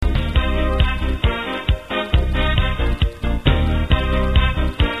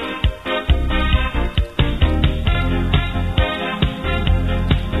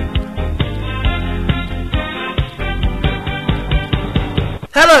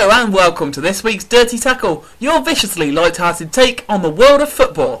Hello and welcome to this week's Dirty Tackle, your viciously light-hearted take on the world of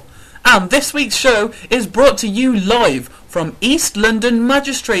football. And this week's show is brought to you live from East London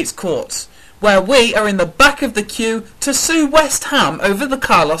Magistrates Courts, where we are in the back of the queue to sue West Ham over the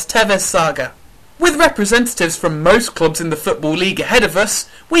Carlos Tevez saga. With representatives from most clubs in the Football League ahead of us,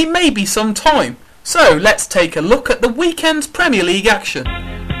 we may be some time. So let's take a look at the weekend's Premier League action.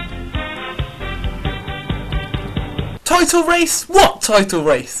 Title race? What title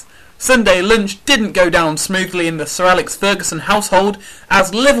race? Sunday lunch didn't go down smoothly in the Sir Alex Ferguson household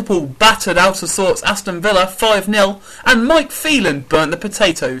as Liverpool battered out of sorts Aston Villa 5-0 and Mike Phelan burnt the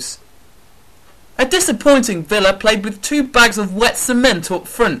potatoes. A disappointing Villa played with two bags of wet cement up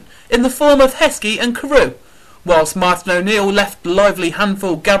front in the form of Heskey and Carew, whilst Martin O'Neill left the lively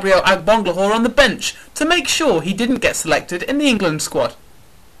handful Gabriel Agbonlahor on the bench to make sure he didn't get selected in the England squad.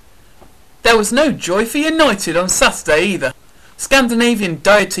 There was no joy for United on Saturday either. Scandinavian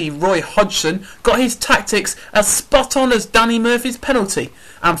deity Roy Hodgson got his tactics as spot on as Danny Murphy's penalty,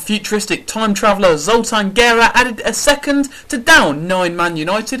 and futuristic time traveller Zoltan Gera added a second to down 9-man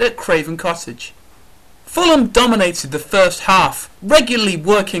United at Craven Cottage. Fulham dominated the first half, regularly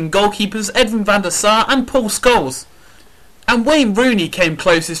working goalkeepers Edwin van der Sar and Paul Scholes. And Wayne Rooney came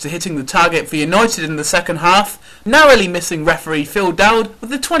closest to hitting the target for United in the second half, narrowly missing referee Phil Dowd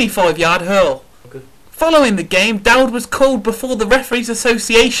with a 25-yard hurl. Following the game, Dowd was called before the Referees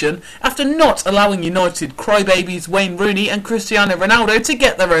Association after not allowing United crybabies Wayne Rooney and Cristiano Ronaldo to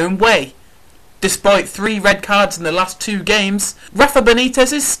get their own way. Despite 3 red cards in the last 2 games, Rafa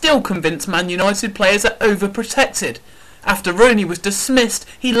Benitez is still convinced Man United players are overprotected. After Rooney was dismissed,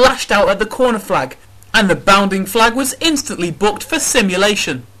 he lashed out at the corner flag, and the bounding flag was instantly booked for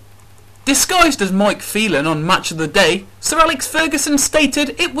simulation. Disguised as Mike Phelan on Match of the Day, Sir Alex Ferguson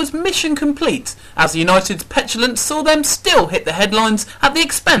stated it was mission complete, as United's petulance saw them still hit the headlines at the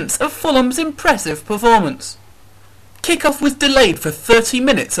expense of Fulham's impressive performance. Kick-off was delayed for 30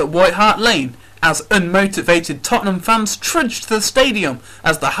 minutes at White Hart Lane, as unmotivated Tottenham fans trudged to the stadium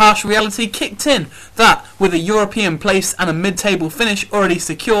as the harsh reality kicked in that, with a European place and a mid-table finish already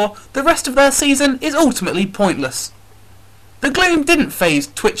secure, the rest of their season is ultimately pointless. The gloom didn't faze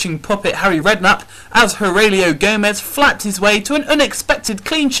twitching puppet Harry Redknapp as Aurelio Gomez flapped his way to an unexpected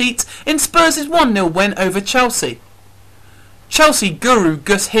clean sheet in Spurs' 1-0 win over Chelsea. Chelsea guru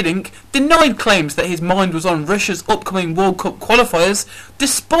Gus Hiddink denied claims that his mind was on Russia's upcoming World Cup qualifiers,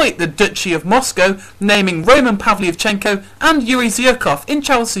 despite the Duchy of Moscow naming Roman Pavlyuchenko and Yuri Zhirkov in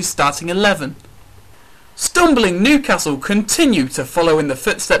Chelsea's starting 11. Stumbling Newcastle continue to follow in the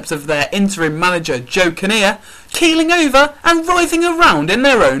footsteps of their interim manager Joe Kinnear, keeling over and writhing around in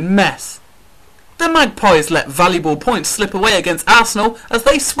their own mess. The Magpies let valuable points slip away against Arsenal as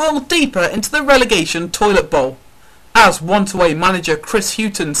they swirled deeper into the relegation toilet bowl. As want-away manager Chris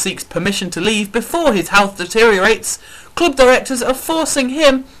Hughton seeks permission to leave before his health deteriorates, club directors are forcing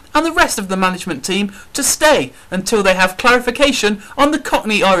him and the rest of the management team to stay until they have clarification on the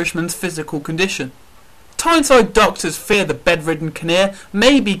Cockney Irishman's physical condition. Tyneside doctors fear the bedridden Kinnear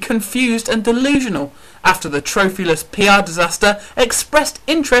may be confused and delusional after the trophyless PR disaster expressed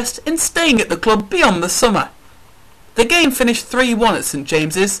interest in staying at the club beyond the summer. The game finished 3-1 at St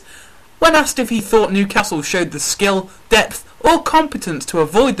James's. When asked if he thought Newcastle showed the skill, depth or competence to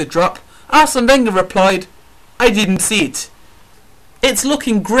avoid the drop, Arsene Wenger replied, "I didn't see it." It's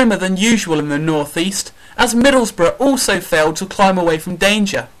looking grimmer than usual in the North East, as Middlesbrough also failed to climb away from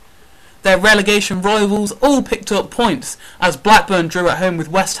danger. Their relegation rivals all picked up points, as Blackburn drew at home with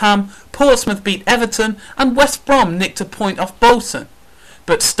West Ham, Portsmouth beat Everton and West Brom nicked a point off Bolton.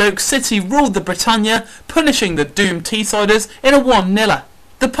 But Stoke City ruled the Britannia, punishing the doomed Teessiders in a 1-0.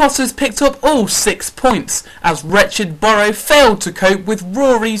 The Potters picked up all 6 points, as wretched Borough failed to cope with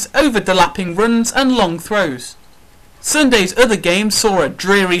Rory's over-delapping runs and long throws. Sunday's other games saw a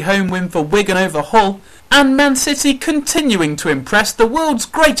dreary home win for Wigan over Hull, and Man City continuing to impress the world's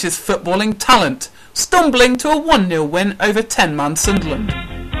greatest footballing talent, stumbling to a 1-0 win over 10-man Sunderland.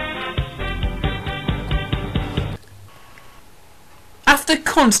 After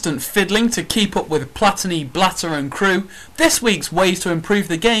constant fiddling to keep up with Platini, Blatter and crew, this week's ways to improve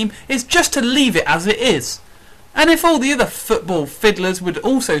the game is just to leave it as it is. And if all the other football fiddlers would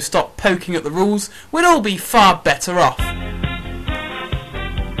also stop poking at the rules, we'd all be far better off.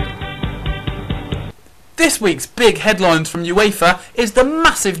 This week's big headlines from UEFA is the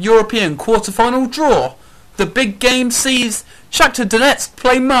massive European quarter-final draw. The big game sees Shakhtar Donetsk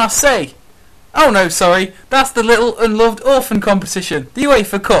play Marseille. Oh no, sorry, that's the little unloved orphan competition, the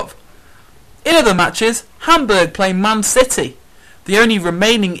UEFA Cup. In other matches, Hamburg play Man City. the only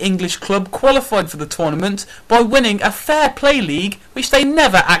remaining English club qualified for the tournament by winning a fair play league which they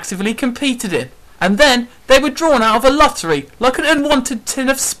never actively competed in. And then they were drawn out of a lottery like an unwanted tin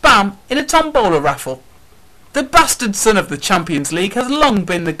of spam in a tombola raffle. The bastard son of the Champions League has long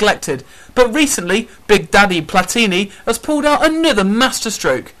been neglected, but recently Big Daddy Platini has pulled out another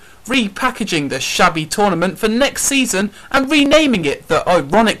masterstroke, repackaging the shabby tournament for next season and renaming it the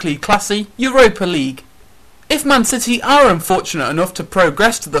ironically classy Europa League. If Man City are unfortunate enough to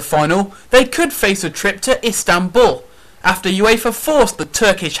progress to the final, they could face a trip to Istanbul, after UEFA forced the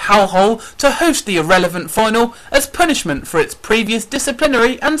Turkish hellhole to host the irrelevant final as punishment for its previous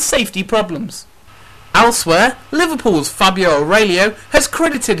disciplinary and safety problems. Elsewhere, Liverpool's Fabio Aurelio has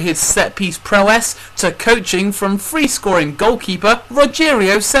credited his set-piece prowess to coaching from free-scoring goalkeeper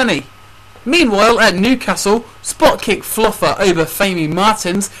Rogerio Ceni. Meanwhile, at Newcastle, spot-kick fluffer Obafemi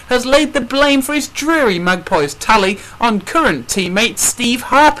Martins has laid the blame for his dreary Magpies tally on current teammate Steve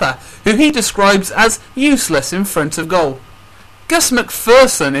Harper, who he describes as useless in front of goal. Gus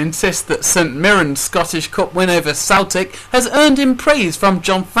McPherson insists that St Mirren's Scottish Cup win over Celtic has earned him praise from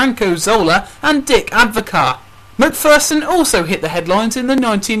Gianfranco Zola and Dick Advocaat. McPherson also hit the headlines in the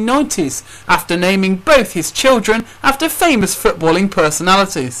 1990s, after naming both his children after famous footballing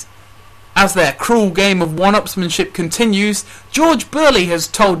personalities. As their cruel game of one-upsmanship continues, George Burley has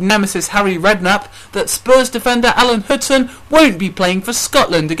told nemesis Harry Redknapp that Spurs defender Alan Hutton won't be playing for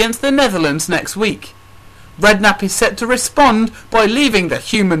Scotland against the Netherlands next week. Redknapp is set to respond by leaving the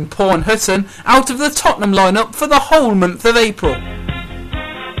human porn Hutton out of the Tottenham lineup for the whole month of April.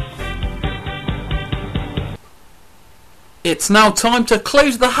 It's now time to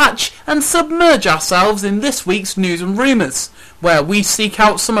close the hatch and submerge ourselves in this week's news and rumours, where we seek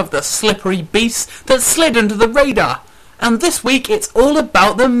out some of the slippery beasts that slid under the radar, and this week it's all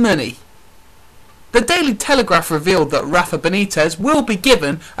about the money. The Daily Telegraph revealed that Rafa Benitez will be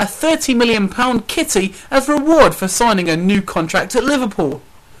given a £30 million kitty as reward for signing a new contract at Liverpool.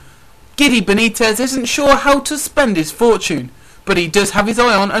 Giddy Benitez isn't sure how to spend his fortune, but he does have his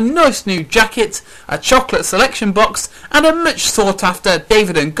eye on a nice new jacket, a chocolate selection box, and a much sought after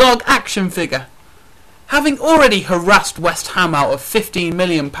David and Gog action figure. Having already harassed West Ham out of £15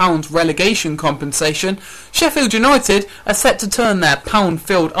 million relegation compensation, Sheffield United are set to turn their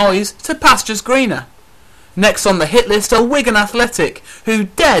pound-filled eyes to pastures greener. Next on the hit list are Wigan Athletic, who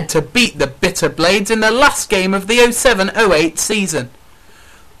dared to beat the Bitter Blades in the last game of the 07-08 season.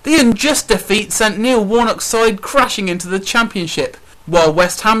 The unjust defeat sent Neil Warnock's side crashing into the Championship, while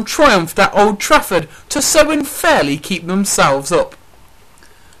West Ham triumphed at Old Trafford to so unfairly keep themselves up.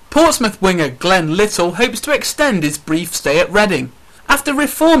 Portsmouth winger Glenn Little hopes to extend his brief stay at Reading. After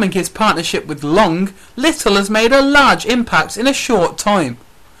reforming his partnership with Long, Little has made a large impact in a short time.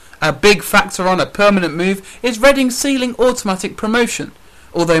 A big factor on a permanent move is Reading's ceiling automatic promotion,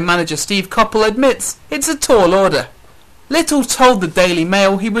 although manager Steve Coppell admits it's a tall order. Little told the Daily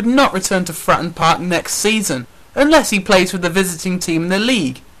Mail he would not return to Fratton Park next season, unless he plays with the visiting team in the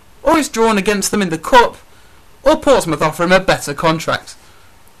league, or is drawn against them in the Cup, or Portsmouth offer him a better contract.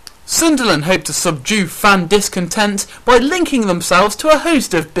 Sunderland hope to subdue fan discontent by linking themselves to a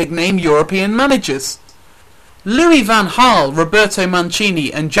host of big-name European managers. Louis van Gaal, Roberto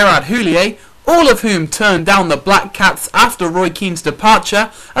Mancini and Gerard Houllier, all of whom turned down the Black Cats after Roy Keane's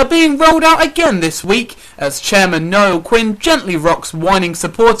departure, are being rolled out again this week as chairman Niall Quinn gently rocks whining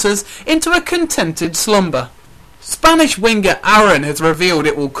supporters into a contented slumber. Spanish winger Aaron has revealed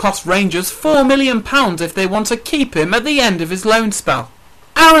it will cost Rangers £4 million if they want to keep him at the end of his loan spell.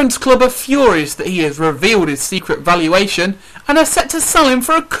 Aaron's club are furious that he has revealed his secret valuation and are set to sell him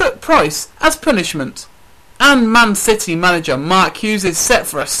for a cut price as punishment. And Man City manager Mark Hughes is set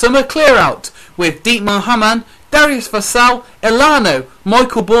for a summer clear-out, with Dietmar Hamann, Darius Vassell, Elano,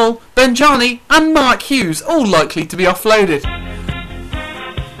 Michael Ball, Benjani and Mark Hughes all likely to be offloaded.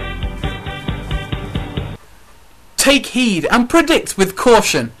 Take heed and predict with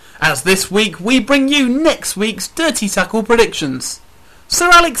caution, as this week we bring you next week's Dirty Tackle predictions. Sir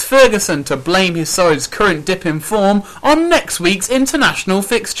Alex Ferguson to blame his side's current dip in form on next week's international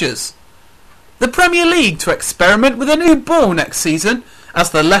fixtures. The Premier League to experiment with a new ball next season,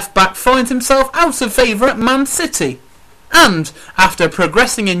 as the left-back finds himself out of favour at Man City. And, after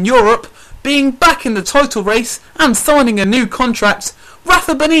progressing in Europe, being back in the title race and signing a new contract,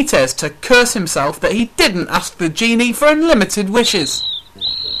 Rafa Benitez to curse himself that he didn't ask the genie for unlimited wishes.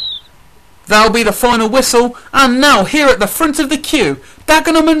 That'll be the final whistle, and now here at the front of the queue,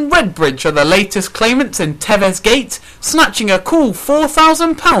 Dagenham and Redbridge are the latest claimants in Tevez Gate, snatching a cool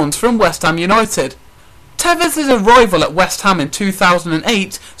 £4,000 from West Ham United. Tevez' arrival at West Ham in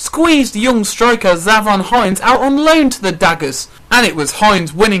 2008 squeezed young striker Zavon Hines out on loan to the Daggers, and it was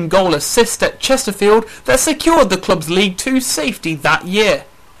Hines' winning goal assist at Chesterfield that secured the club's League Two safety that year.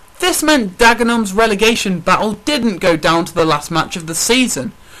 This meant Dagenham's relegation battle didn't go down to the last match of the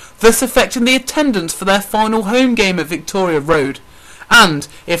season, thus affecting the attendance for their final home game at Victoria Road. And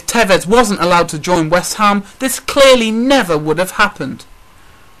if Tevez wasn't allowed to join West Ham, this clearly never would have happened.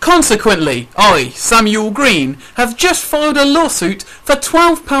 Consequently, I, Samuel Green, have just filed a lawsuit for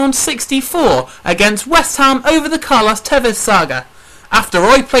 £12.64 against West Ham over the Carlos Tevez saga, after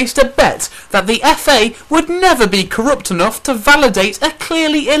I placed a bet that the FA would never be corrupt enough to validate a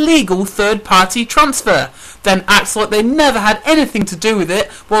clearly illegal third-party transfer, then acts like they never had anything to do with it,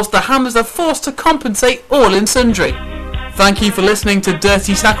 whilst the Hammers are forced to compensate all in sundry. Thank you for listening to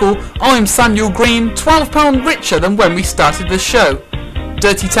Dirty Tackle. I'm Samuel Green, £12 richer than when we started the show.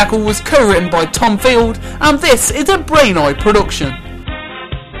 Dirty Tackle was co-written by Tom Field, and this is a Brain Eye production.